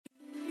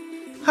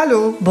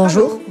Hello.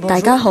 Bonjour.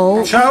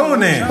 Daigaho. Ciao.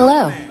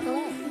 Hello.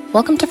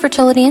 Welcome to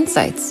Fertility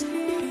Insights,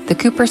 the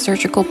Cooper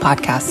Surgical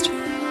Podcast.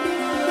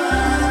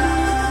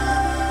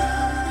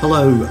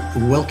 Hello,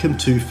 welcome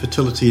to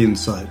Fertility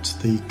Insights,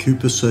 the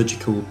Cooper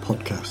Surgical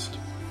Podcast.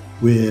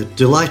 We're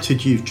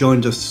delighted you've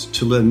joined us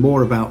to learn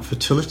more about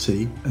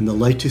fertility and the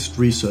latest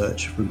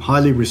research from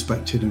highly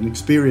respected and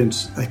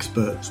experienced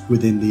experts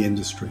within the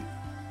industry.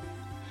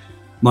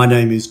 My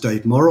name is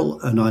Dave Morrell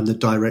and I'm the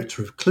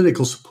Director of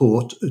Clinical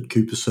Support at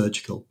Cooper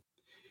Surgical.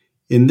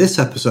 In this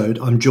episode,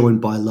 I'm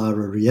joined by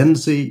Laura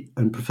Rienzi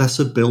and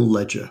Professor Bill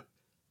Ledger.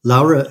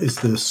 Laura is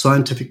the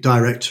Scientific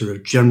Director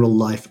of General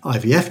Life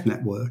IVF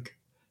Network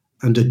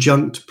and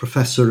Adjunct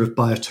Professor of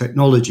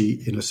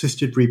Biotechnology in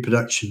Assisted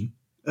Reproduction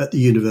at the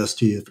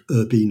University of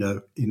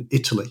Urbino in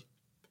Italy.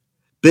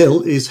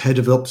 Bill is Head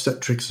of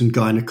Obstetrics and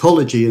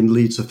Gynecology and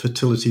leads a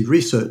fertility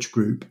research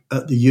group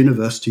at the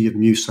University of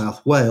New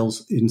South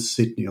Wales in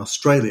Sydney,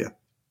 Australia.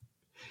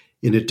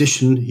 In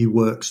addition, he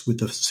works with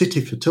the City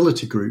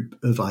Fertility Group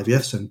of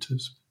IVF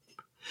centres.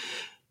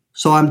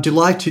 So I'm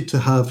delighted to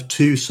have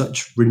two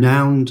such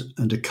renowned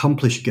and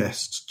accomplished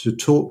guests to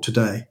talk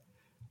today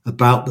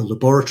about the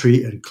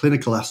laboratory and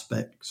clinical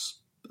aspects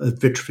of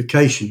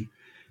vitrification,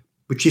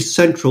 which is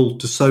central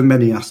to so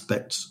many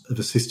aspects of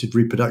assisted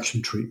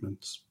reproduction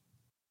treatments.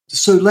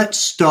 So let's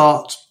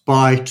start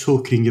by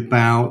talking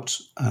about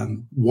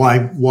why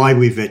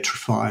we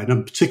vitrify. And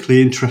I'm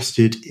particularly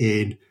interested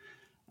in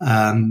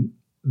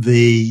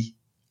the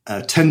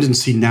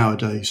tendency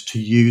nowadays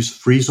to use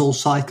freeze-all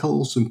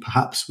cycles. And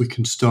perhaps we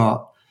can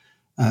start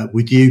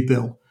with you,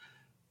 Bill.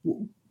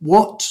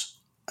 What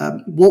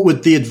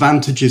would the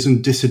advantages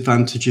and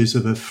disadvantages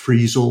of a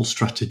freeze-all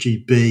strategy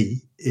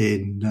be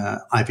in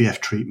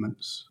IVF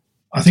treatments?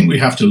 I think we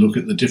have to look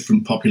at the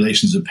different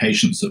populations of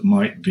patients that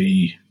might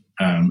be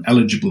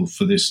eligible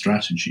for this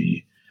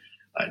strategy.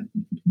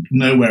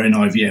 Nowhere in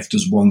IVF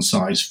does one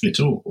size fit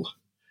all.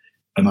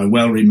 And I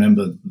well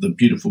remember the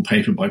beautiful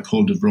paper by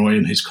Paul Devroy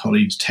and his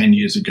colleagues 10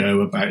 years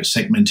ago about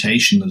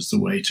segmentation as the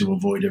way to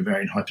avoid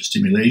ovarian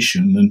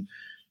hyperstimulation. And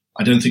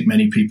I don't think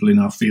many people in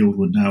our field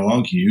would now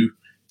argue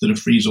that a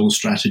freeze-all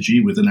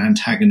strategy with an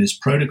antagonist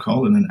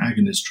protocol and an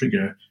agonist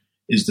trigger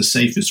is the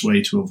safest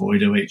way to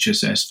avoid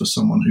OHSS for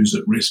someone who's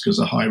at risk as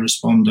a high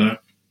responder,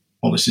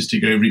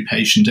 polycystic ovary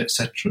patient,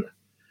 etc.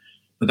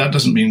 But that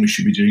doesn't mean we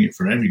should be doing it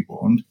for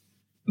everyone.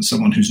 And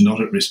someone who's not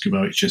at risk of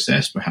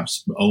OHSS,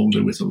 perhaps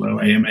older with a low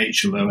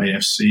AMH, a low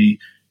AFC,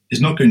 is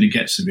not going to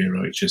get severe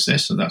OHSS,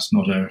 so that's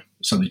not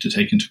something to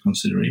take into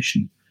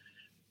consideration.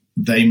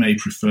 They may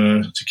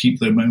prefer to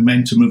keep the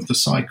momentum of the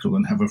cycle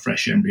and have a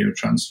fresh embryo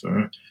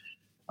transfer.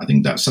 I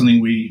think that's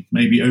something we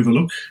maybe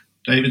overlook,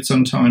 David,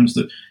 sometimes,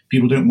 that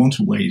people don't want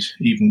to wait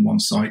even one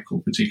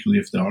cycle,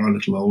 particularly if they are a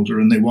little older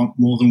and they want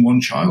more than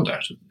one child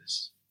out of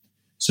this.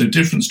 So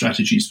different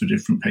strategies for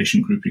different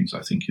patient groupings,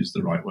 I think, is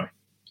the right way.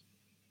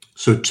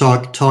 So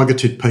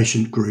targeted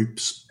patient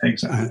groups,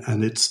 exactly.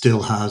 And it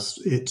still has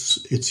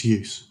its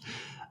use.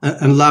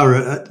 And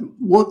Laura,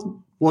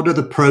 what are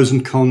the pros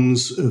and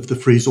cons of the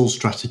freeze-all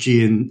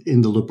strategy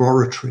in the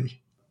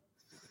laboratory?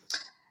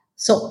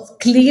 So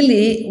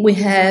clearly we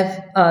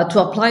have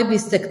to apply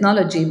this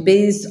technology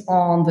based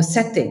on the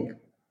setting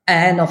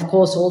and, of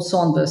course, also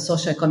on the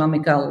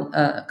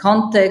socioeconomical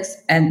context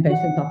and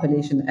patient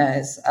population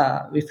as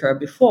referred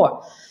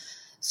before.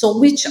 So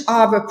which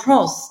are the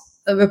pros?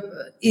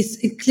 Is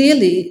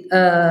clearly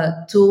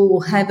to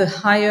have a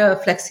higher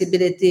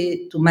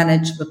flexibility to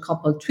manage the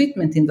coupled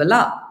treatment in the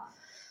lab.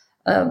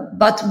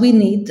 But we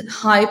need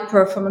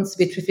high-performance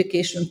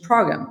vitrification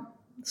program.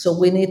 So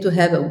we need to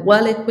have a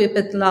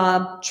well-equipped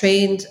lab,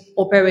 trained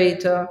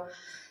operator.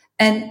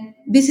 And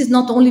this is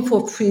not only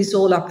for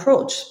freeze-all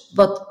approach,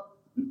 but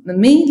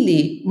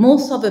mainly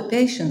most of the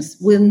patients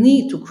will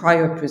need to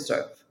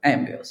cryopreserve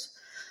embryos.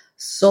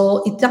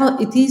 So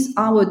it is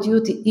our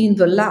duty in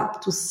the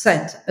lab to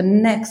set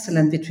an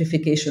excellent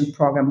vitrification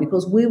program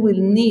because we will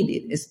need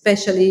it,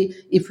 especially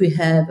if we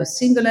have a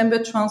single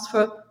embryo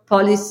transfer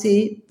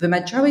policy. The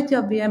majority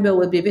of the embryo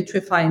will be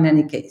vitrified in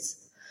any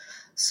case.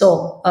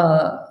 So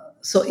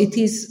it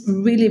is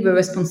really the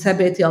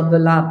responsibility of the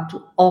lab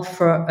to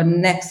offer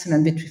an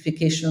excellent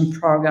vitrification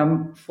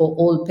program for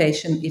all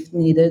patients if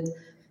needed,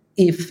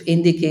 if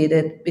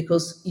indicated,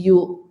 because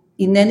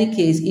in any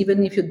case,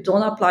 even if you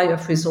don't apply a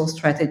freeze-all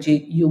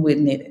strategy, you will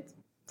need it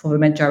for the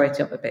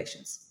majority of the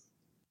patients.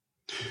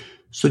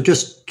 So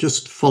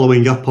just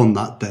following up on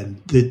that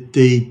then,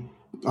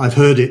 I've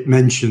heard it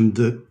mentioned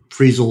that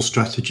freeze-all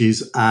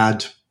strategies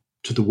add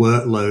to the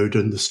workload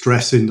and the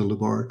stress in the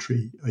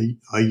laboratory.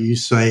 Are you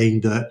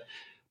saying that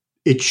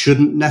it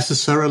shouldn't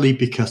necessarily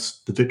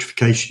because the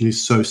vitrification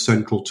is so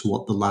central to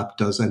what the lab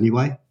does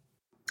anyway?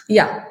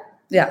 Yeah.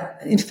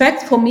 In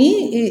fact, for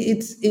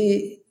me,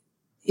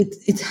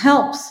 it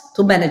helps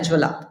to manage the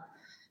lab.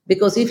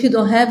 Because if you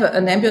don't have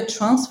an embryo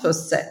transfer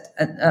set,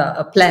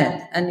 a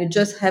plan, and you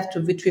just have to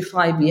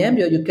vitrify the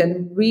embryo, you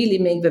can really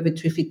make the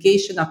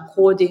vitrification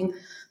according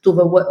to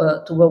the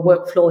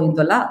workflow in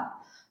the lab.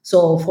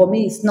 So for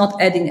me, it's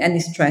not adding any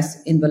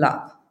stress in the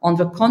lab. On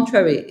the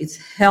contrary, it's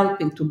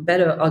helping to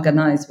better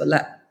organize the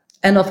lab.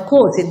 And of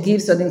course, it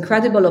gives an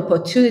incredible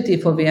opportunity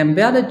for the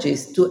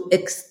embryologists to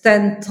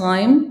extend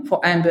time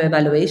for embryo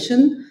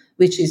evaluation,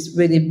 which is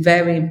really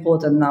very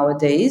important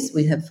nowadays.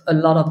 We have a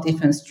lot of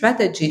different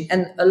strategy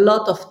and a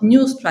lot of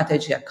new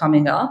strategy are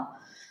coming up.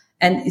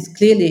 And it's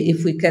clearly,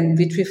 if we can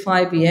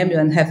vitrify the embryo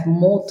and have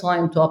more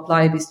time to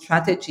apply this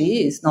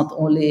strategy, it's not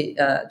only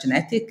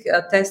genetic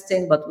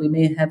testing, but we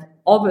may have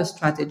other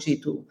strategy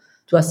to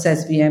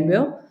assess the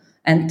embryo.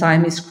 And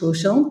time is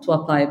crucial to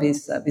apply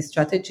this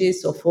strategy.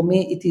 So for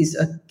me, it is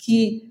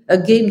a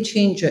game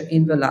changer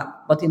in the lab,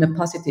 but in a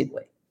positive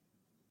way.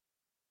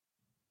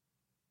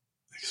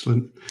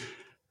 Excellent.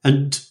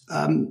 And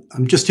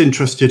I'm just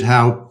interested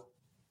how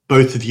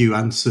both of you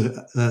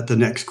answer the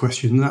next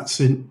question. That's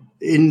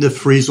in the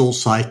freeze-all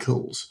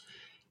cycles.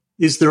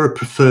 Is there a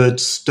preferred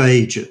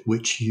stage at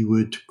which you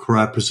would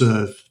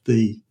cryopreserve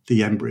the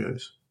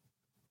embryos?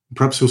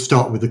 Perhaps we'll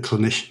start with the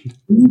clinician.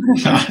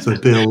 So,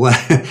 Bill.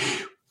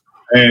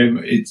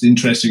 It's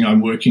interesting.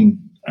 I'm working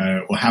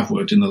or have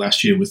worked in the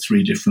last year with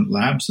 3 different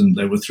labs, and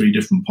there were 3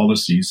 different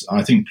policies.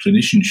 I think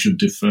clinicians should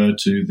defer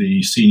to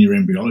the senior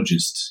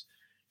embryologists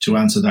to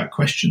answer that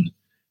question.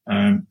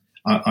 I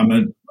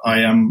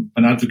am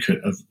an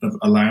advocate of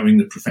allowing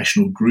the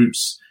professional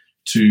groups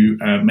to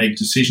make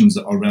decisions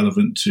that are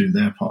relevant to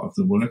their part of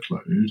the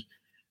workload.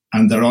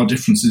 And there are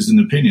differences in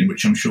opinion,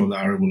 which I'm sure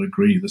Laura will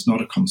agree. There's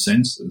not a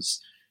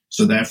consensus.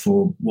 So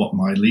therefore, what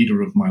my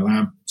leader of my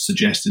lab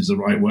suggests is the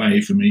right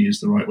way, for me, is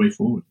the right way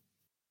forward.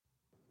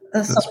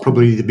 That's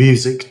probably the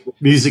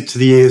music to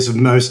the ears of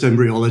most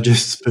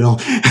embryologists, Bill.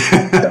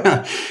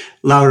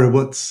 Laura,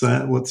 what's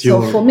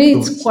your So for me,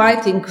 thoughts? It's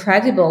quite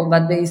incredible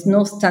that there is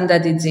no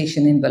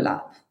standardization in the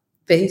lab.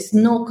 There is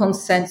no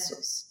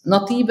consensus,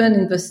 not even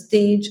in the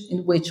stage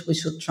in which we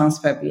should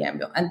transfer the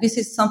embryo. And this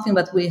is something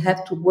that we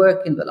have to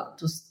work in the lab,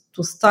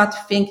 to start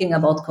thinking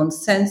about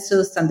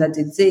consensus,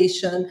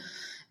 standardization,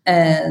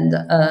 and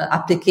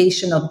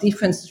application of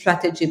different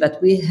strategy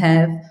that we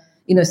have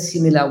in a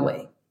similar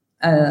way.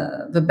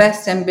 The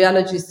best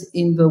embryologists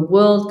in the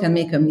world can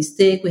make a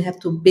mistake. We have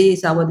to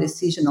base our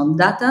decision on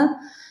data.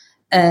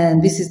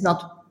 And this is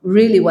not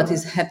really what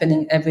is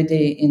happening every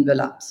day in the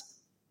labs.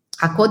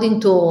 According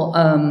to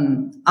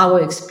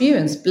our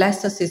experience,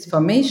 blastocyst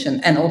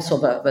formation, and also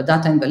the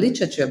data in the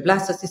literature,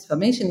 blastocyst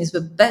formation is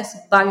the best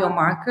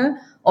biomarker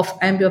of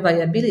embryo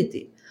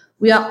viability.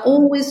 We are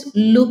always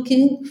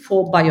looking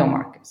for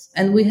biomarkers,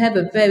 and we have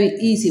a very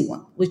easy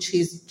one, which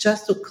is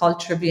just to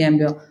culture the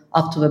embryo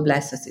up to the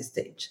blastocyst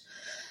stage.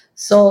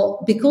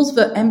 So because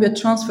the embryo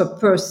transfer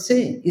per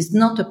se is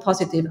not a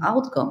positive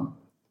outcome,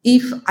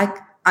 if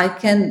I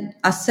can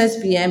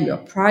assess the embryo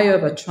prior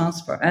to the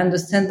transfer, I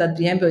understand that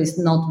the embryo is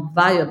not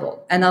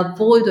viable and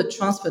avoid a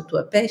transfer to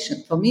a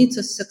patient. For me, it's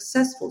a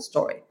successful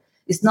story.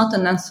 It's not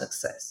an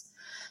unsuccess.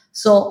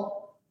 So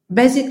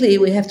basically,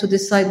 we have to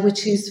decide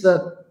which is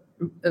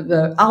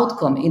the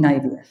outcome in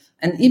IVF.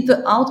 And if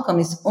the outcome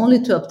is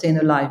only to obtain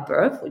a live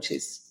birth, which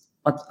is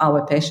what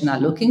our patients are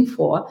looking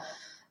for,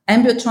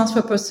 embryo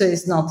transfer per se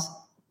is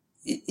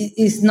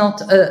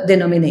not a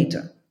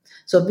denominator.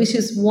 So this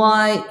is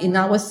why in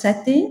our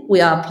setting,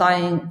 we are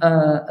applying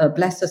a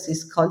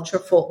blastocyst culture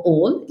for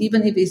all,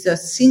 even if it's a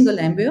single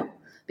embryo,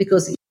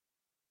 because if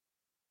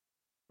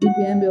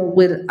the embryo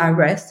will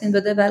arrest in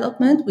the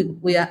development,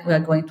 we are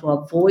going to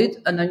avoid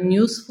an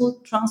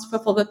unuseful transfer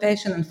for the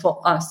patient. And for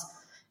us,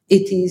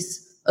 it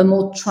is a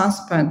more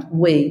transparent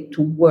way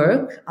to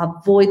work,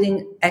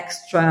 avoiding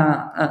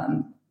extra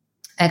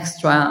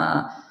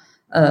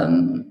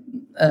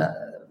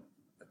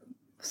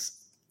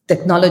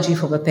technology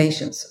for the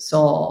patients.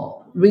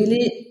 So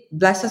really,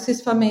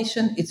 blastocyst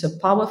formation, it's a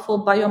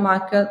powerful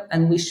biomarker,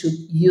 and we should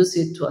use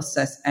it to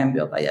assess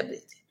embryo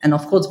viability. And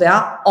of course, there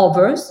are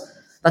others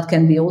that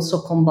can be also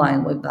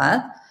combined with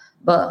that.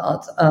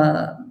 But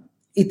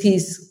it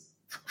is,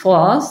 for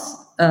us,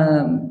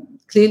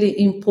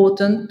 clearly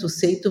important to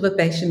say to the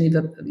patient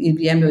if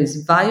the embryo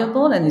is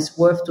viable and is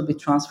worth to be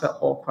transferred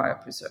or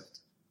cryopreserved.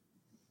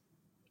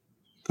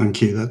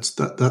 Thank you.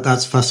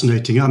 That's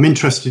fascinating. I'm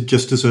interested,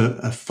 just as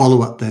a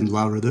follow-up then,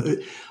 Laura,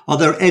 are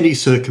there any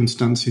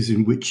circumstances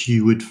in which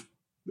you would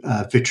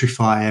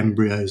vitrify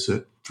embryos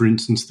at, for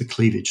instance, the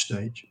cleavage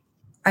stage?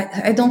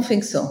 I don't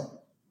think so.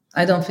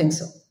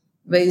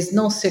 There is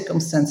no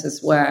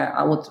circumstances where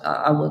I would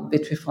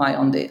vitrify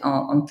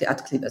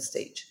at cleavage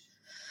stage.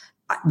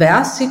 There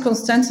are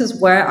circumstances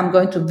where I'm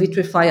going to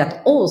vitrify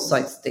at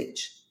oocyte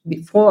stage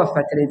before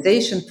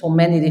fertilization for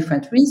many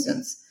different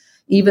reasons,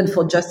 even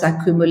for just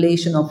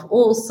accumulation of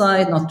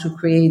oocyte, not to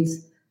create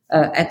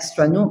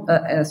extra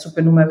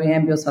supernumerary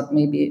embryos that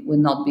maybe will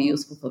not be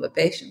useful for the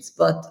patients.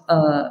 But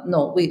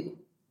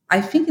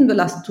I think in the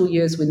last 2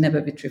 years we never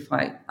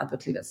vitrified at the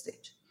cleavage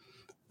stage.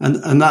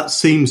 And that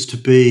seems to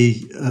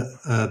be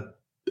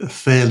a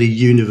fairly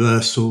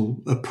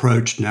universal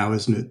approach now,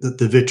 isn't it? That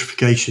the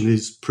vitrification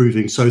is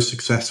proving so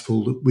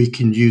successful that we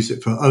can use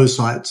it for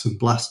oocytes and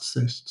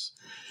blastocysts.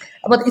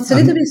 But it's a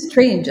little bit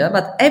stranger,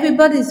 but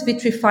everybody is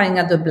vitrifying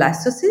at the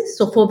blastocyst.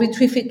 So for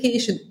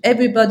vitrification,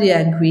 everybody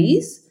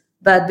agrees.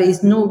 but there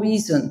is no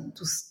reason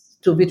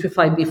to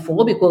vitrify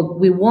before, because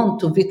we want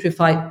to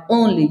vitrify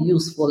only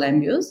useful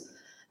embryos.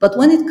 But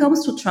when it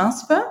comes to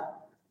transfer,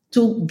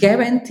 to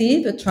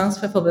guarantee the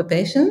transfer for the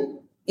patient,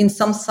 in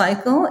some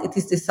cycle, it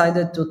is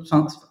decided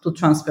to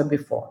transfer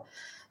before.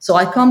 So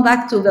I come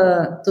back to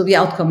the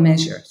outcome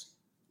measures.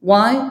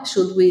 Why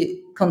should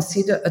we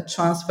consider a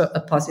transfer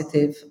a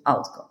positive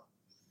outcome?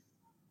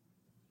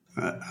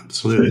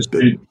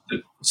 Absolutely.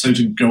 So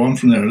to go on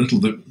from there a little,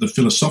 the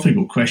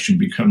philosophical question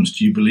becomes,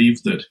 do you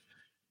believe that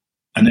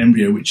an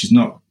embryo which is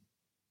not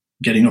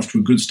getting off to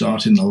a good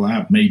start in the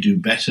lab may do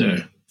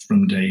better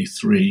from day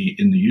 3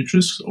 in the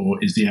uterus,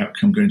 or is the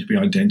outcome going to be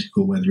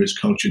identical whether it's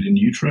cultured in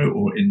utero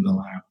or in the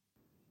lab?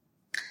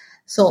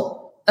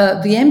 So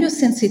the embryo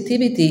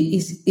sensitivity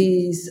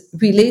is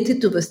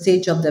related to the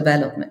stage of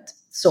development.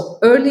 So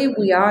early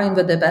we are in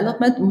the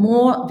development,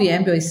 more the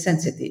embryo is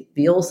sensitive.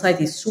 The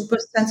oocyte is super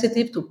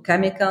sensitive to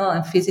chemical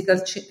and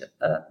physical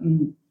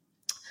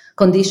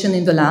condition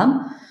in the lab.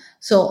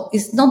 So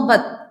it's not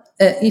that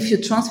if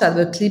you transfer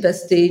the cleavage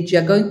stage,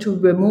 you're going to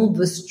remove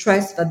the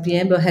stress that the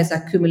embryo has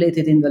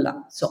accumulated in the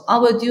lab. So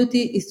our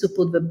duty is to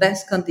put the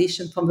best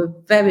condition from the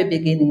very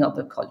beginning of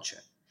the culture.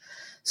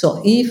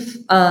 So if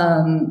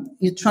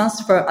you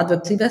transfer at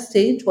the cleavage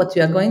stage, what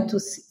you are going to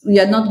see, we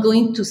are not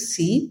going to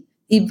see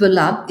if the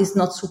lab is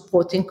not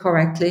supporting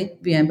correctly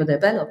the embryo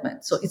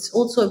development. So it's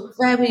also a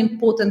very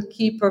important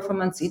key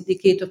performance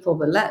indicator for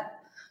the lab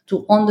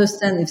to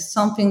understand if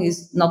something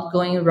is not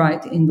going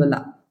right in the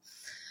lab.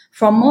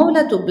 From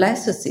morula to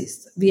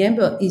blastocyst, the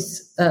embryo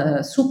is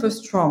super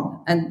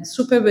strong and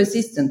super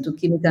resistant to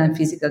chemical and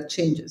physical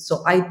changes.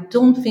 So I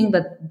don't think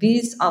that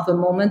these are the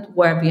moments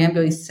where the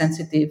embryo is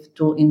sensitive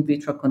to in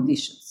vitro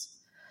conditions.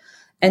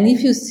 And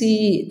if you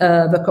see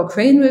the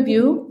Cochrane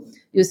review,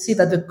 you see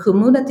that the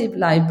cumulative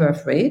live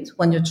birth rate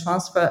when you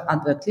transfer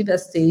at the cleavage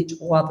stage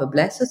or at the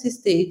blastocyst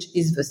stage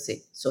is the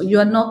same. So you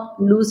are not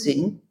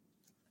losing,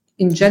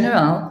 in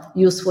general,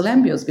 useful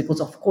embryos, because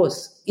of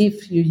course,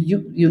 if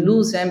you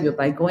lose embryo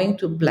by going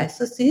to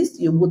blastocyst,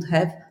 you would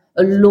have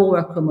a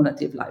lower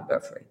cumulative live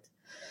birth rate.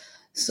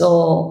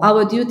 So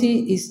our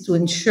duty is to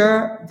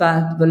ensure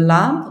that the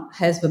lab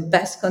has the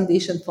best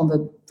condition from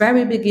the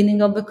very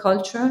beginning of the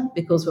culture,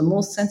 because the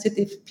most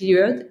sensitive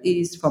period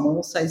is from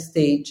oocyte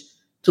stage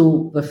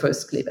to the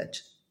first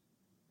cleavage.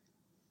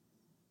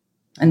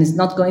 And it's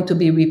not going to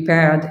be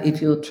repaired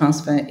if you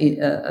transfer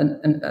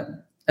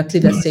a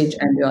cleavage stage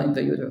embryo in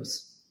the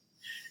uterus.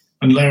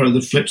 And Lara,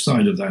 the flip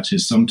side of that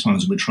is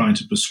sometimes we're trying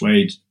to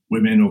persuade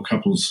women or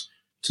couples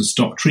to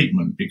stop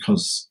treatment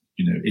because,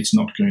 it's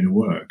not going to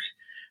work.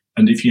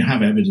 And if you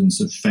have evidence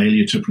of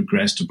failure to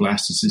progress to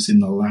blastocyst in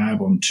the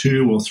lab on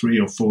 2 or 3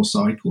 or 4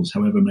 cycles,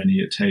 however many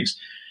it takes,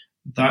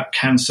 that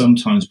can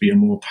sometimes be a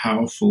more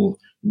powerful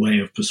way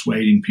of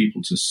persuading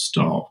people to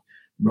stop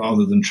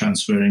rather than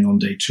transferring on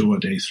day 2 or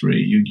day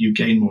 3. You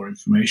gain more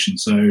information.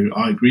 So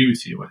I agree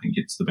with you. I think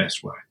it's the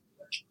best way.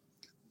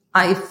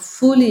 I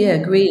fully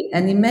agree.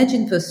 And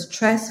imagine the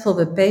stress for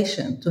the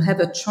patient to have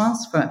a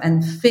transfer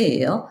and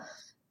fail.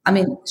 I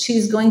mean,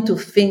 she's going to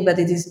think that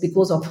it is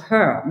because of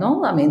her,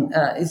 no? I mean,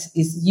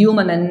 it's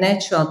human and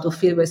natural to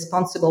feel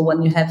responsible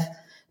when you have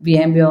the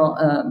embryo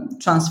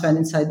transferred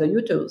inside the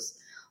uterus.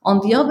 On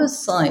the other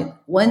side,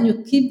 when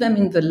you keep them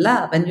in the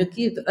lab and you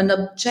give an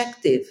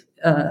objective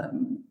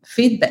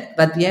feedback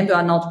that the embryo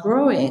are not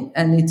growing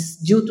and it's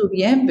due to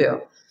the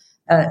embryo,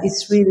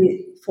 it's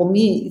really, for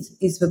me,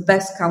 it's the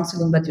best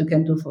counseling that you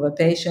can do for the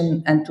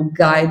patient and to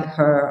guide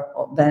her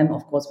or them,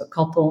 of course, the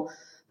couple,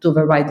 to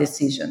the right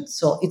decision.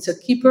 So it's a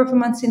key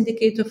performance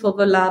indicator for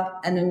the lab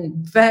and a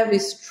very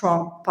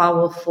strong,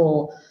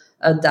 powerful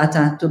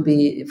data to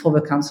be for the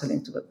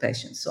counseling to the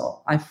patient.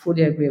 So I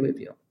fully agree with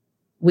you.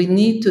 We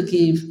need to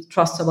give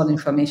trustable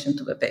information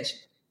to the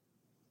patient.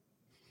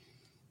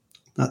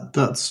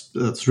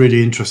 That's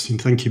really interesting.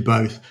 Thank you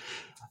both.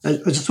 I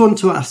just want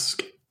to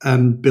ask,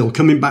 Bill,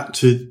 coming back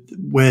to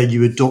where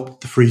you adopt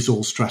the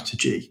freeze-all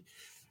strategy,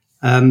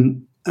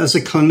 as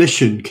a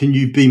clinician, can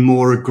you be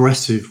more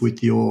aggressive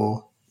with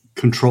your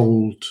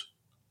controlled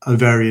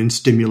ovarian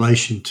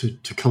stimulation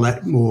to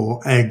collect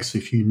more eggs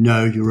if you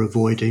know you're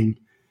avoiding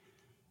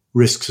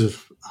risks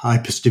of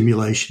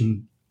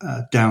hyperstimulation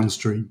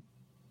downstream?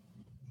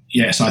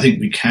 Yes, I think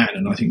we can,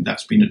 and I think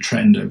that's been a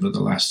trend over the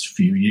last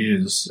few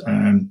years.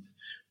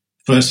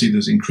 Firstly,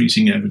 there's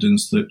increasing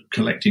evidence that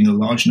collecting a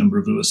large number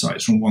of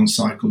oocytes from one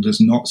cycle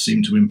does not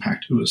seem to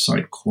impact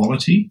oocyte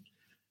quality,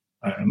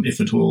 if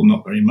at all,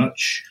 not very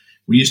much.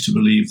 We used to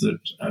believe that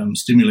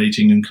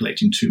stimulating and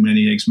collecting too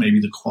many eggs, maybe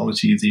the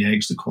quality of the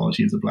eggs, the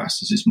quality of the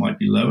blastocysts might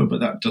be lower,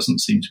 but that doesn't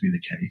seem to be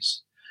the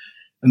case.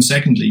 And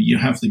secondly, you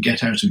have the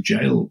get out of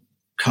jail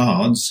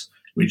cards,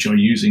 which are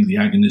using the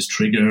agonist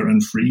trigger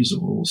and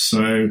freeze-all.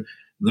 So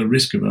the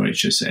risk of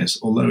OHSS,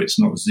 although it's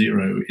not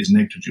zero, is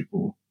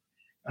negligible.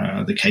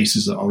 The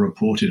cases that are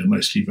reported are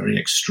mostly very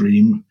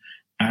extreme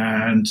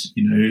and,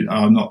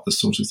 are not the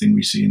sort of thing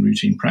we see in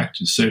routine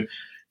practice. So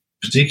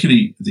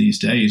particularly these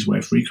days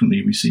where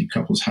frequently we see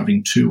couples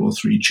having 2 or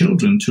 3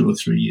 children 2 or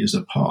 3 years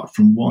apart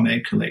from one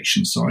egg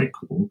collection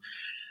cycle,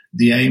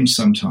 the aim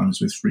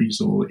sometimes with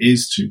freeze-all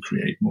is to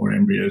create more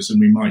embryos than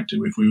we might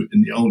do if we were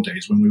in the old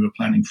days when we were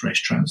planning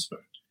fresh transfer.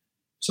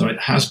 So it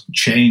has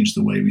changed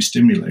the way we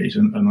stimulate,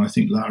 and I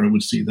think Lara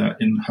would see that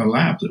in her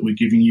lab, that we're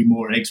giving you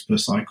more eggs per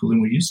cycle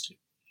than we used to.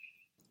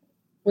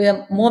 We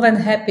are more than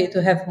happy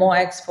to have more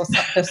eggs per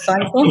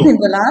cycle in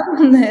the lab.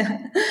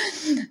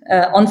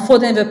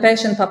 Unfortunately, the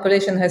patient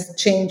population has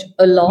changed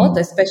a lot,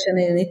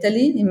 especially in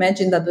Italy.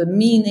 Imagine that the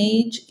mean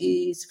age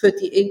is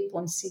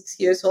 38.6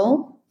 years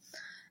old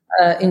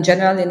in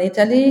general in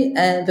Italy,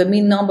 and the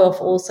mean number of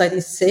oocytes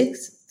is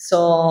 6.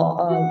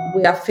 So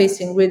we are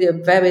facing really a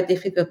very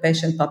difficult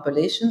patient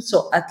population.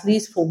 So at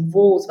least for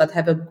those that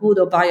have a good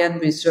ovarian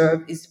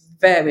reserve is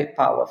very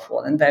powerful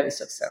and very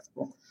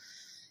successful.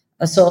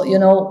 So,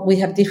 we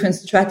have different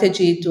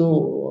strategy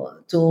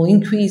to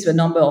increase the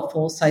number of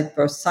oocytes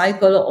per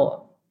cycle,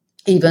 or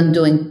even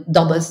doing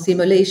double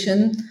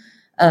stimulation.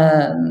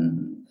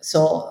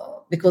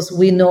 So because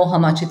we know how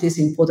much it is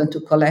important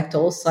to collect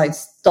oocytes,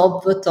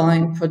 stop the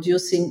time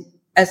producing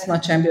as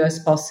much embryo as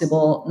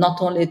possible,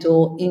 not only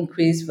to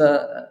increase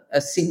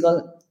a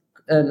single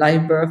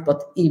live birth,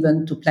 but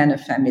even to plan a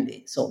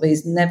family. So there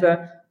is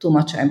never too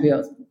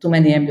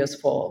many embryos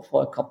for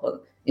a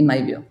couple, in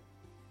my view.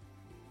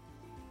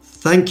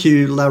 Thank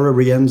you, Lara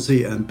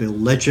Rienzi and Bill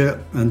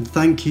Ledger, and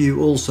thank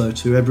you also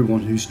to everyone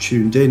who's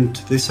tuned in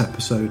to this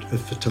episode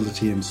of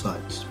Fertility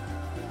Insights.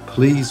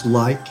 Please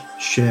like,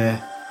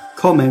 share,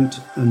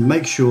 comment, and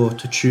make sure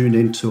to tune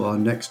in to our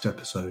next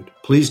episode.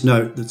 Please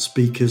note that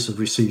speakers have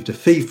received a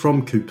fee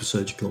from Cooper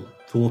Surgical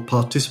for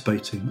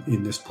participating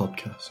in this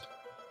podcast.